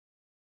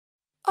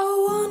I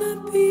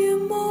wanna be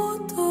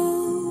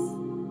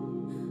immortal,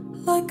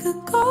 like a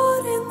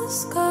god in the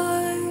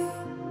sky.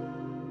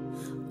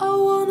 I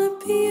wanna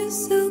be a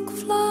silk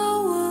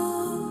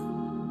flower,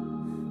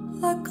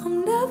 like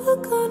I'm never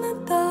gonna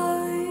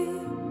die.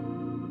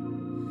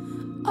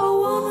 I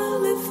wanna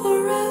live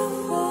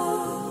forever,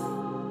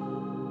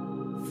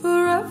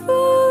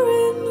 forever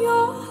in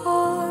your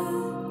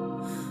heart.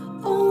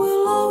 And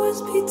we'll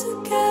always be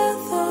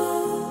together,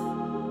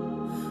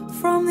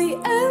 from the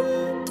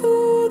end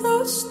to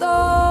the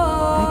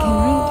start. I can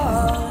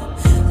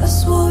read.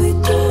 That's what we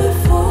do it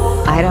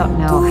for. I don't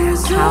know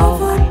how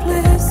I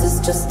did it. It's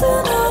just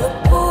another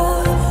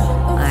part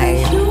of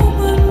the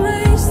human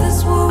race.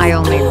 That's what I we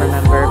only do it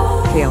remember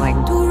for.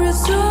 feeling To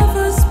reserve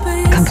a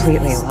space.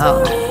 completely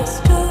alone. It's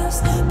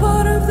just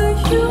part of the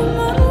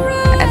human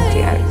race.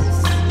 Empty,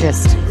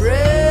 just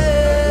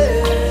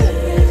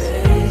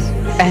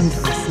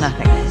endless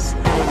nothingness.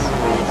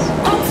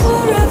 I'm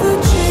forever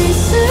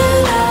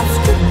chasing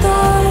after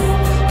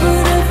time,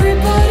 but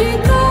everybody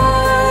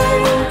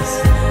dies.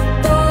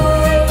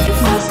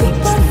 If I could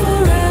buy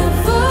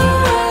forever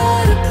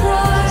at a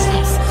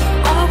price,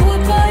 I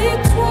would buy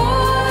it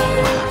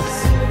twice.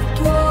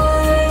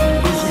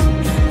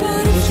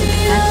 But if the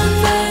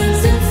earth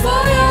ends in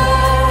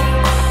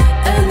fire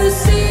and the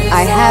sea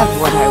I have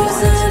what I want.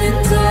 in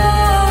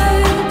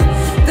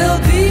time, there'll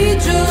be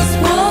just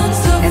one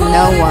survivor. And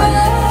no one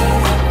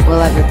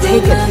will ever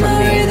take it from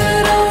me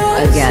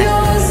again.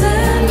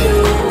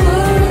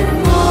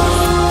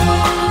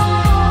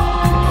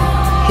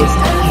 He's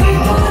not here.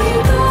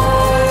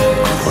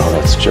 Well,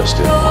 that's just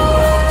it,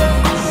 Wanda.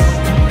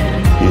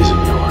 He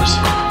isn't yours.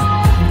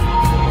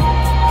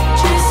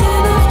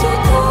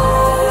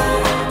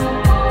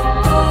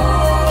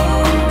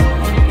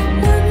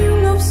 When you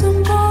love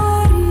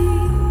somebody,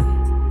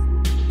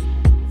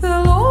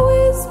 they'll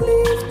always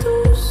leave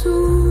too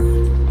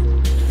soon.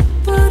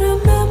 But a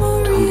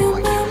memory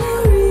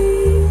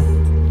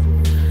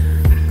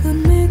could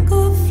make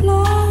a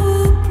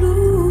flower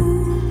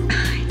bloom.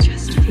 I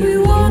just We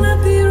feel wanna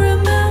be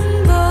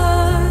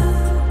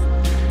remembered,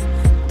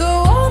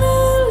 don't wanna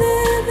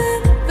live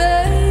in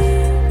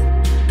vain.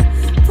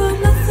 But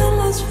nothing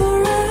lasts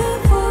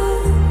forever.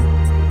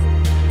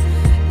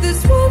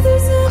 This world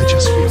is I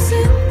just a feel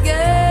losing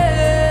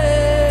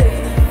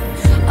game.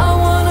 I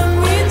wanna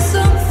mean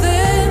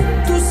something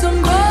to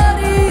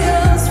somebody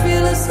else.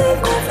 Feel a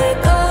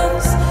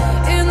significance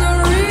in the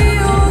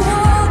real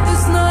world.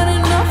 There's not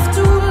enough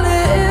to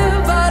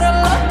live out a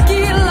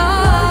lucky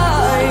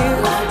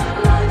life.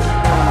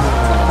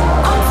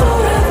 I'm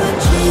forever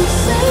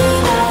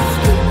chasing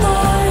after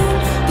time,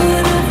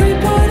 but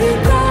everybody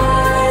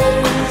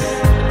dies.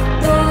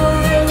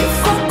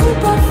 If I could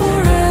buy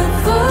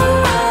forever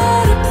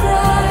at a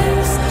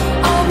price,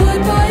 I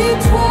would buy it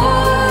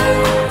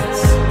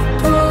twice.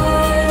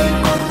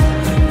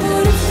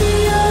 But if the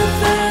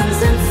earth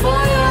ends in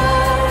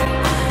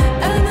fire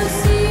and the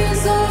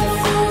seas are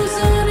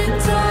frozen in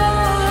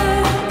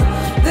time,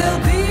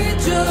 there'll be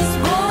just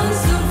one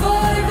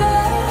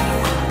survivor.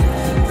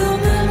 The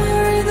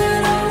memory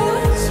that I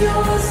was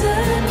yours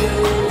and you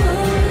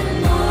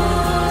were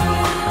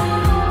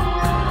mine.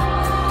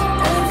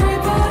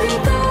 Everybody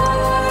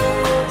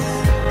dies.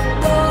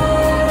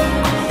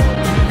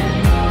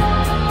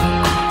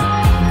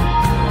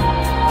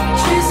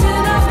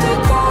 Chasing after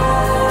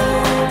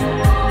time.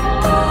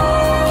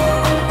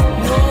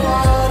 No,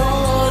 I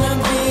don't wanna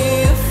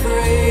be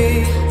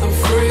afraid. I'm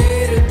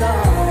afraid to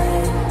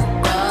die.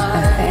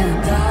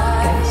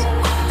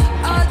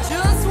 I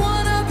just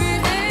wanna be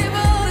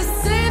able to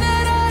say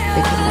that I am.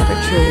 they can never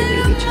truly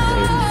leave each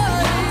other.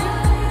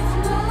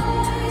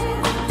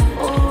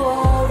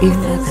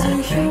 Even at that,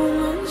 right?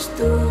 Humans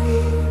do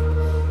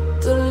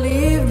to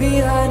leave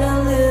behind a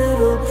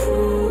little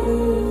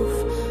proof,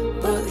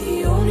 but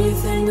the only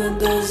thing that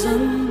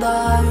doesn't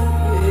die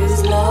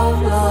is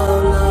love,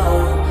 love,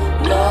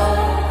 love,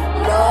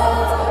 love,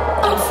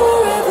 love. I'm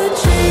forever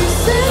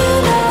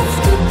chasing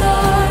after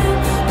time,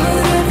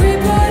 but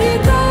everybody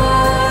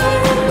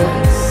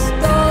dies.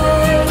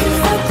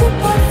 If I could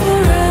buy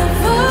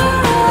forever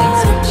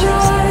at a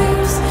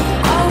price,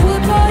 I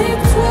would buy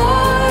it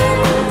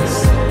twice.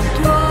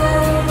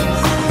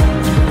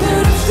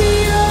 But if the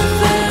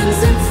earth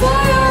ends in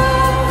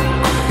fire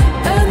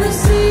and the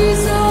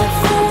seas are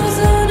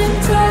frozen in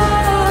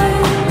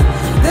time,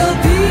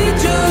 there'll be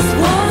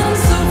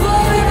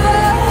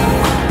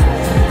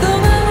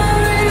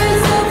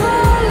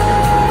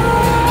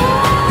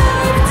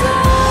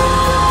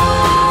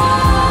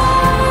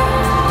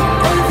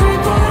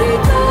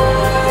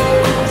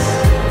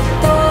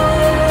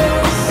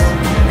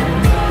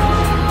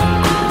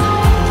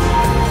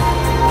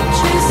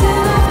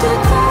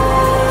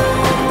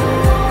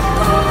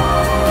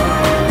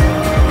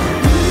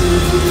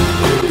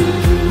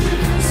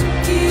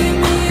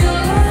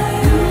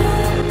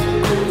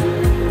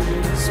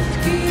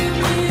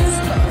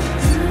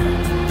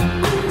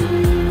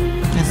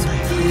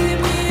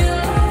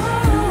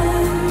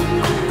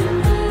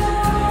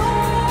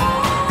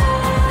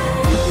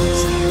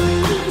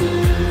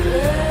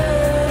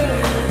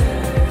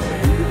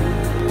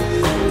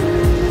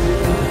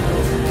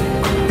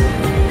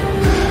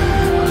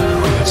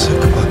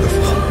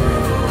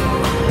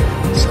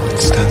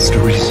stands to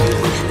reason.